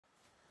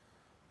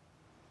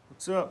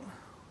What's up?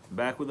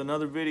 Back with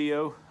another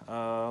video,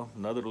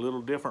 another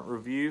little different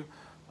review.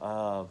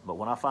 But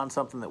when I find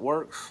something that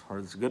works or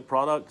it's a good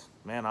product,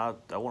 man, I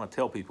want to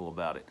tell people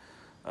about it.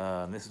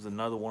 And this is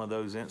another one of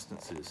those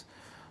instances.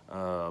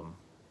 So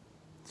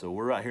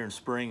we're right here in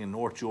Spring in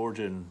North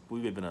Georgia, and we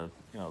live in the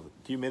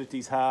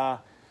humidity's high.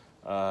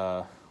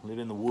 Live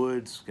in the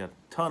woods, got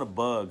a ton of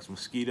bugs,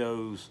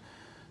 mosquitoes,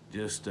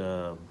 just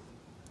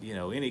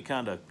any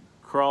kind of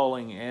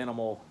crawling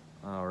animal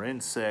or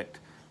insect,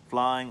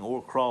 flying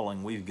or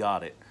crawling, we've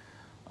got it.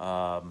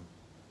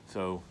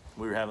 So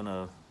we were having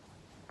a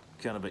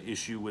kind of an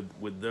issue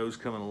with those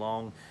coming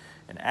along,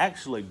 and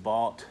actually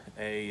bought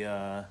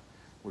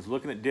was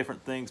looking at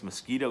different things,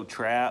 mosquito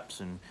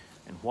traps and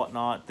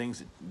whatnot.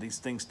 These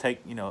things take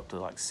up to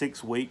like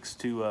 6 weeks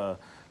to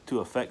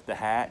affect the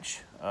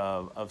hatch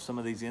of some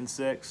of these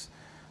insects.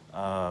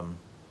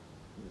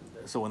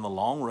 So in the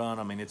long run,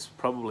 I mean, it's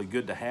probably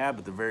good to have,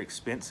 but they're very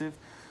expensive.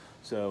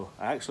 So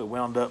I actually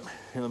wound up,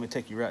 here, let me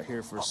take you right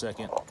here for a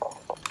second,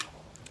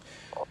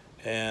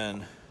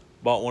 and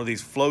bought one of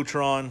these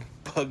Floatron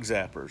bug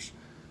zappers.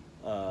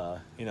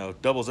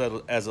 Doubles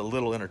as a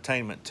little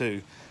entertainment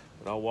too,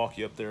 but I'll walk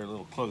you up there a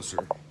little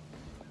closer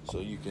so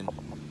you can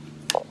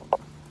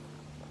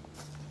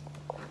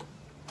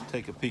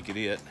take a peek at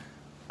it.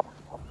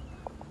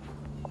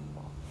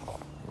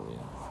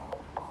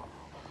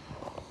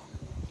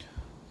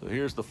 So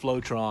here's the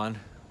Floatron.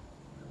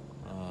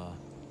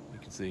 You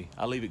can see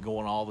I leave it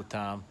going all the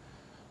time,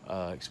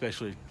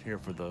 especially here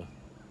for the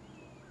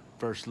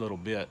first little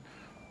bit.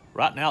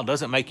 Right now it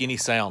doesn't make any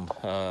sound.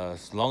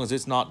 As long as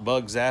it's not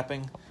bug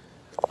zapping,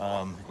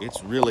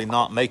 it's really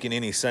not making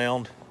any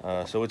sound.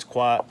 So it's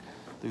quiet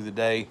through the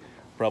day,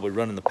 probably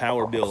running the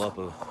power bill up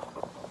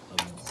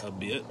a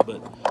bit,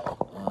 but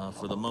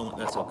for the moment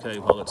that's okay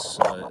while it's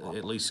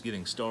at least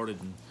getting started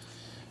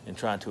and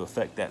trying to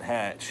affect that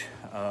hatch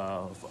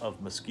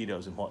of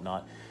mosquitoes and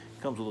whatnot.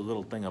 It comes with a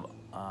little thing of,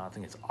 I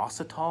think it's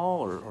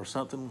Ocetol or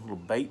something, a little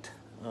bait,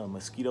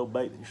 mosquito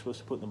bait that you're supposed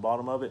to put in the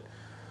bottom of it.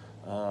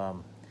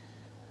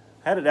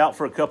 Had it out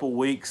for a couple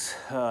weeks.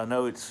 I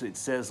know it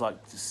says like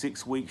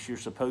 6 weeks you're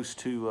supposed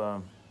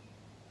to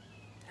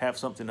have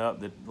something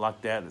up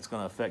like that that's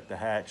going to affect the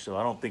hatch. So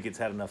I don't think it's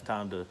had enough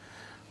time to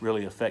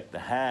really affect the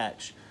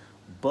hatch.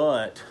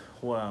 But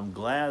what I'm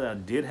glad I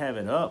did have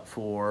it up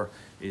for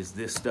is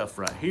this stuff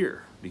right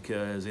here,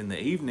 because in the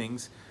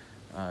evenings,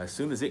 as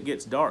soon as it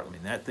gets dark, I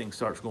mean, that thing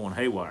starts going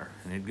haywire,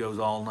 and it goes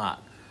all night.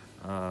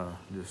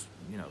 Just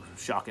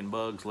shocking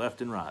bugs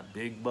left and right,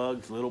 big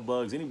bugs, little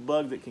bugs, any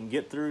bug that can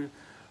get through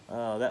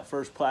that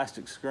first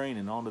plastic screen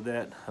and onto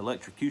that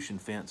electrocution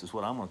fence is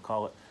what I'm going to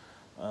call it.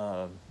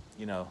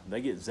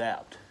 They get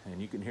zapped, and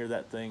you can hear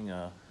that thing.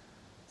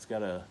 It's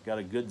got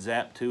a good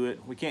zap to it.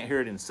 We can't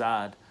hear it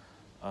inside,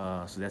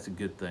 so that's a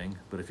good thing.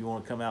 But if you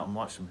want to come out and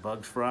watch some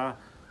bugs fry,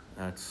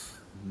 it's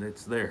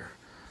there.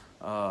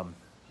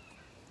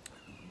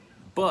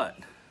 But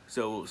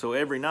so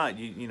every night,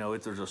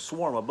 there's a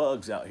swarm of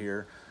bugs out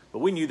here, but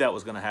we knew that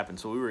was going to happen,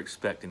 so we were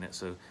expecting it.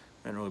 So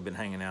I haven't really been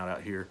hanging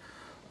out here.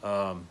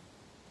 But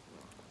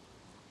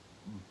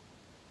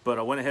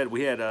I went ahead.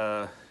 We had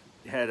a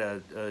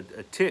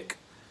tick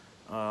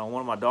on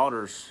one of my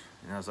daughters,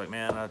 and I was like,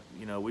 man,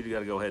 we got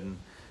to go ahead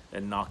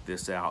and knock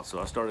this out. So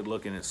I started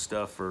looking at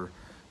stuff for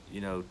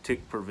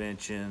tick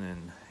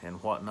prevention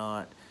and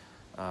whatnot.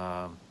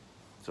 So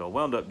I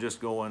wound up just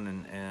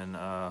going and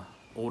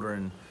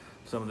ordering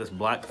some of this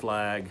Black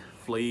Flag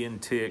flea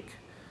and tick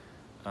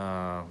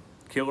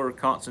killer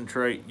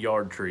concentrate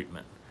yard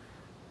treatment.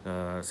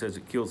 It says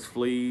it kills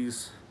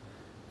fleas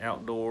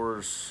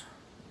outdoors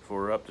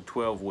for up to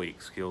 12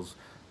 weeks. Kills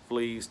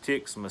fleas,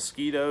 ticks,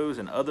 mosquitoes,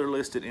 and other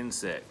listed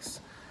insects.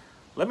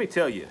 Let me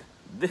tell you,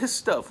 this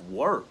stuff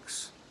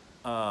works.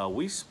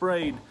 We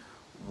sprayed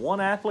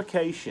one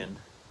application.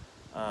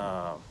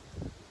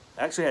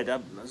 Actually, I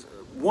had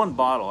one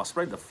bottle. I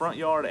sprayed the front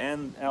yard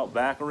and out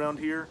back around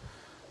here.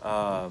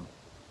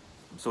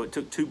 So it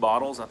took 2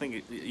 bottles. I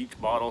think each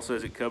bottle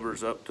says it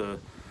covers up to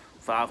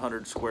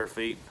 500 square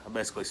feet. I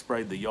basically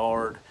sprayed the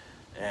yard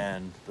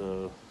and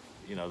the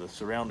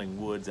surrounding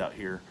woods out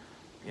here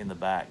in the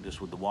back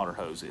just with the water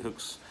hose. It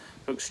hooks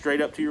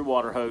straight up to your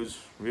water hose.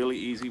 Really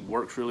easy,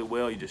 works really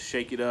well. You just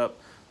shake it up.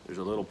 There's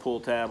a little pull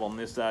tab on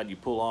this side you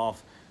pull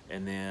off,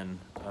 and then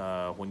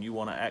when you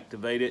want to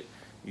activate it,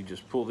 you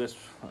just pull this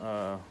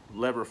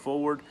lever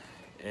forward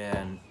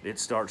and it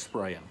starts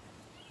spraying.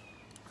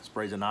 It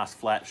sprays a nice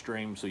flat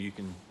stream so you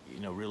can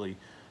really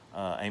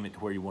aim it to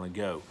where you want to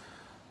go.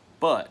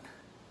 But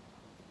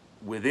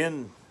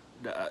within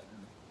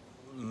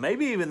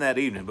maybe even that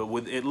evening, but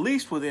at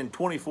least within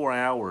 24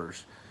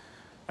 hours,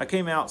 I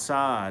came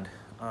outside.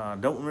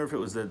 Don't remember if it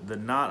was the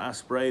night I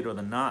sprayed or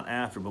the night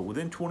after, but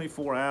within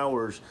 24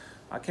 hours,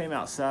 I came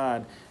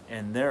outside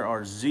and there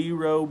are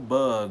 0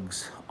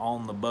 bugs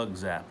on the bug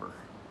zapper.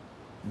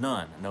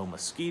 None. No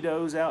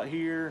mosquitoes out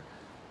here.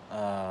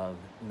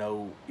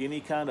 No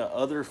any kind of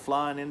other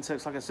flying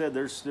insects. Like I said,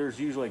 there's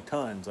usually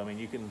tons. I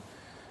mean,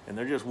 and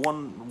they're just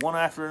one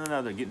after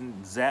another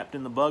getting zapped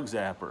in the bug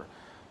zapper.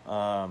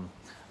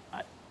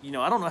 you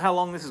know, I don't know how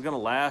long this is going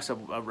to last.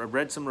 I've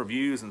read some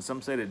reviews, and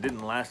some said it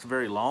didn't last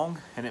very long,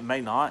 and it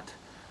may not.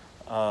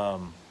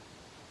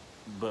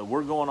 But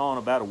we're going on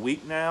about a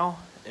week now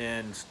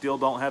and still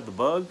don't have the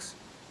bugs.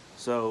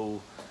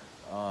 So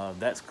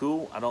that's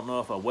cool. I don't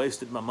know if I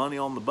wasted my money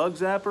on the bug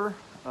zapper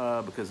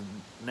because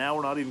now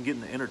we're not even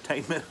getting the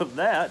entertainment of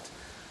that.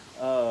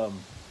 But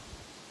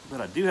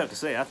I do have to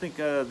say, I think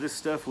this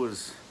stuff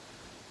was,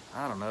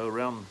 I don't know,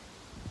 around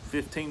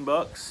 15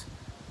 bucks.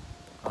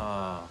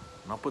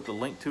 And I'll put the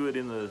link to it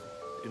in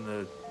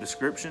the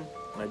description.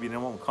 Maybe they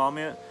won't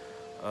comment.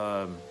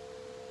 But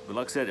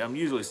like I said,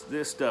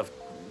 this stuff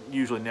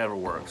usually never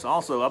works.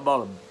 Also, I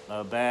bought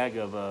a bag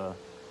of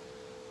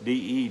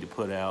DE to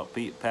put out,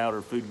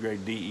 powder food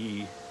grade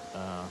DE.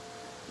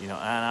 You know,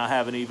 and I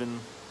haven't even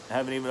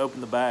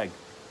opened the bag.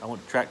 I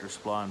went to Tractor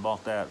Supply and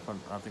bought that.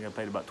 I think I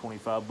paid about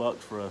 25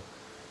 bucks for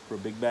a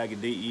big bag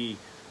of DE,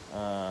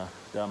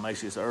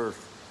 Dalmatius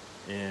Earth,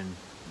 and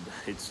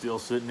it's still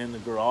sitting in the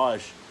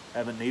garage.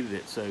 Haven't needed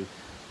it. So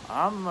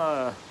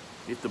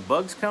if the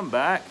bugs come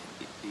back,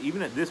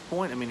 even at this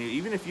point, I mean,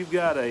 even if you've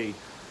got it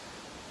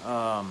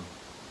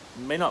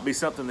may not be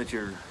something that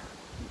you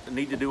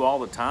need to do all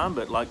the time,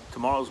 but like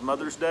tomorrow's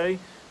Mother's Day,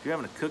 if you're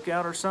having a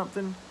cookout or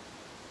something,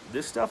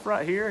 this stuff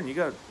right here, and you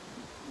got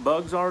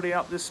bugs already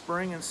out this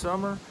spring and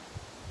summer,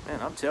 man,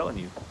 I'm telling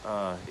you,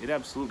 it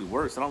absolutely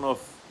works. I don't know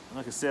if,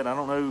 like I said, I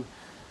don't know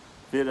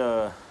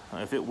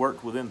if it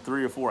worked within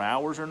 3 or 4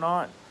 hours or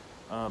not.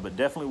 But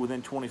definitely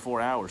within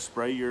 24 hours,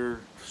 spray your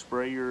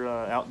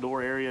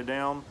outdoor area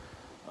down,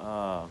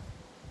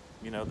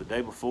 you know, the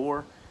day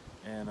before,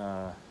 and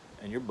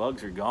your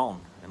bugs are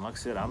gone. And like I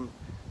said,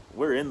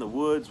 we're in the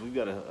woods. We've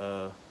got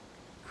a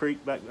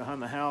creek back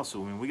behind the house,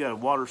 so I mean, we got a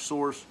water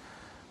source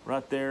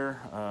right there,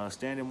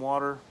 standing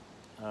water,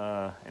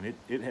 and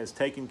it has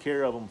taken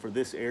care of them for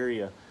this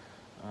area.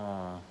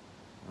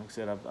 Like I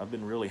said, I've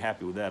been really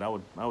happy with that. I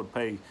would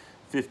pay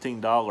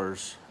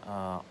 $15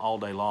 all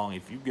day long.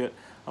 If you get,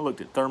 I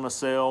looked at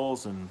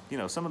thermocells, and you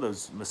know, some of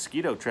those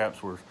mosquito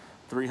traps were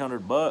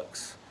 300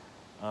 bucks.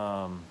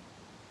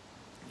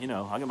 You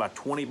know, I can buy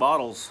 20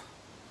 bottles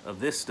of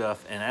this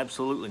stuff and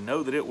absolutely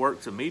know that it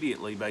works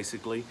immediately,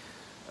 basically,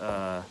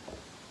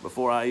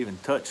 before I even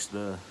touch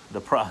the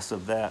price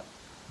of that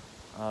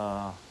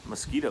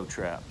mosquito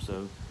trap.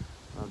 So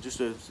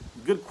just a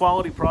good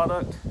quality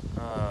product,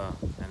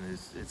 and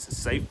it's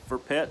safe for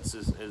pets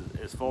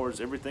as far as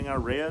everything I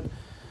read.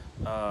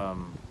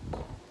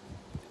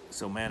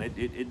 So man,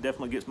 it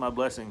definitely gets my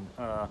blessing,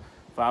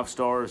 5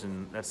 stars,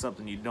 and that's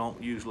something you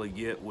don't usually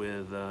get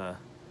with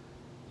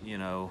you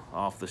know,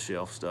 off the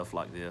shelf stuff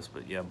like this.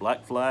 But yeah,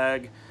 Black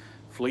Flag,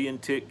 flea and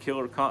tick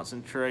killer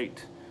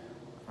concentrate,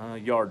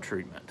 yard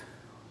treatment.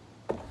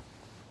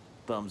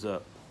 Thumbs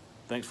up.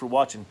 Thanks for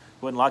watching.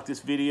 Go ahead and like this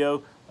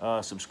video,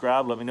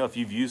 subscribe, let me know if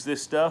you've used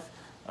this stuff,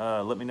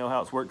 let me know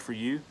how it's worked for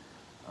you,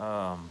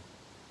 and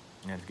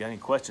if you got any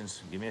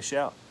questions, give me a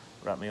shout,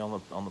 write me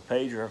on the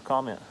page or a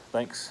comment.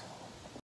 Thanks.